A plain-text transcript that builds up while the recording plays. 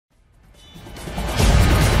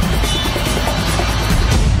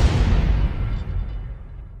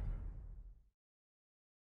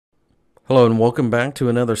Hello and welcome back to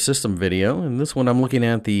another system video. In this one I'm looking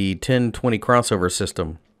at the 10-20 crossover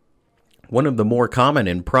system. One of the more common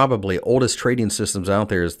and probably oldest trading systems out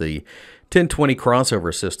there is the 10-20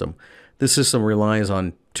 crossover system. This system relies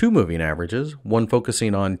on two moving averages, one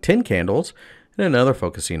focusing on 10 candles and another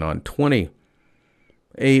focusing on 20.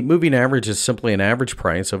 A moving average is simply an average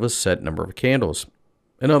price of a set number of candles.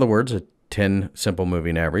 In other words, a 10 simple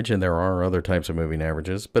moving average, and there are other types of moving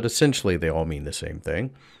averages, but essentially they all mean the same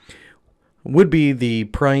thing, would be the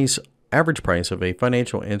average price of a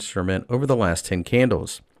financial instrument over the last 10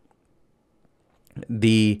 candles.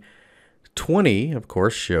 The 20, of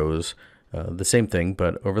course, shows the same thing,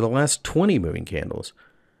 but over the last 20 moving candles.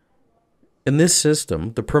 In this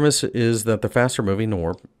system, the premise is that the faster moving,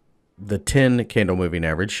 or the 10 candle moving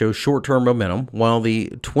average, shows short-term momentum, while the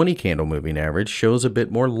 20 candle moving average shows a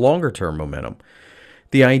bit more longer-term momentum.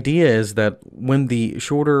 The idea is that when the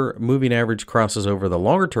shorter moving average crosses over the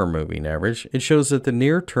longer-term moving average, it shows that the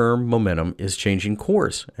near-term momentum is changing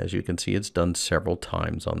course. As you can see, it's done several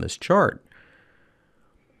times on this chart.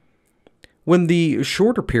 When the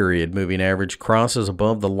shorter period moving average crosses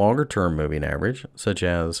above the longer-term moving average, such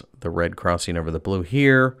as the red crossing over the blue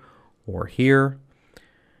here or here,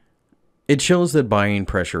 it shows that buying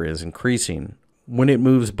pressure is increasing. When it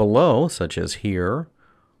moves below, such as here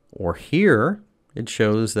or here, it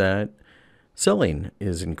shows that selling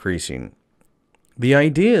is increasing. The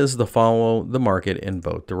idea is to follow the market in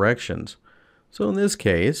both directions. So in this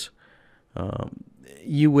case,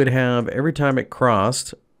 you would have every time it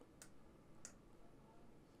crossed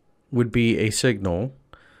would be a signal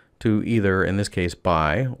to either, in this case,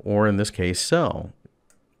 buy, or in this case, sell.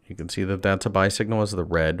 You can see that that's a buy signal as the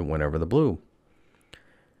red went over the blue.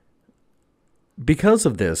 Because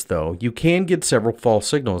of this, though, you can get several false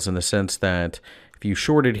signals in the sense that if you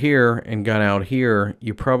shorted here and got out here,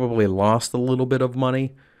 you probably lost a little bit of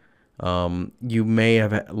money. You may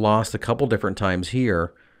have lost a couple different times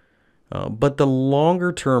here. But the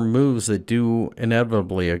longer term moves that do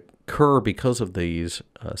inevitably occur because of these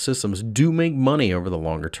systems do make money over the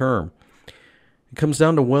longer term. It comes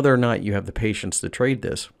down to whether or not you have the patience to trade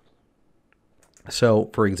this. So,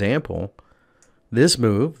 for example, this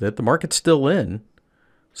move that the market's still in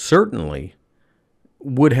certainly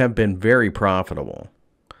would have been very profitable.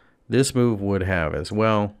 This move would have as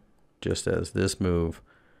well, just as this move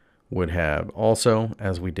would have also,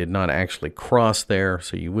 as we did not actually cross there,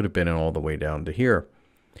 so you would have been in all the way down to here.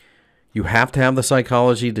 You have to have the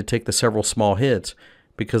psychology to take the several small hits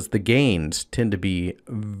because the gains tend to be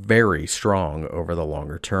very strong over the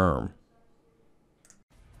longer term.